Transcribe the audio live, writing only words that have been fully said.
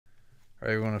All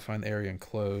right, we want to find the area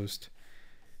enclosed.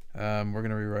 We're going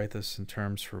to rewrite this in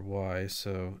terms for y.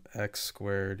 So x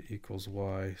squared equals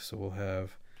y. So we'll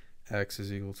have x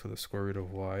is equal to the square root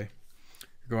of y.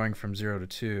 We're going from 0 to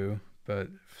 2, but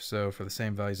so for the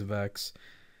same values of x,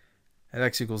 at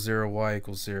x equals 0, y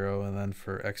equals 0, and then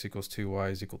for x equals 2, y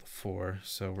is equal to 4.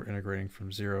 So we're integrating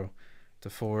from 0 to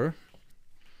 4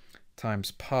 times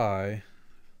pi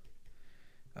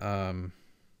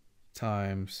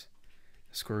times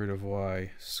square root of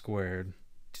y squared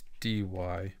dy.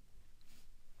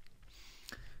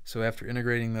 So after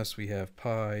integrating this, we have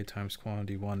pi times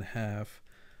quantity 1/2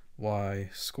 y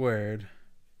squared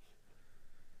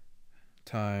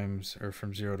times, or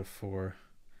from 0 to 4.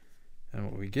 And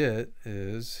what we get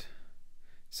is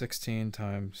 16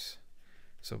 times,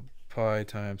 so pi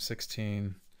times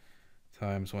 16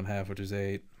 times 1/2, which is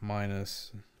 8,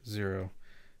 minus 0.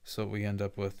 So what we end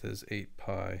up with is 8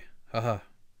 pi. Haha.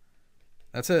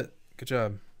 That's it. Good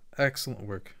job. Excellent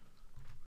work.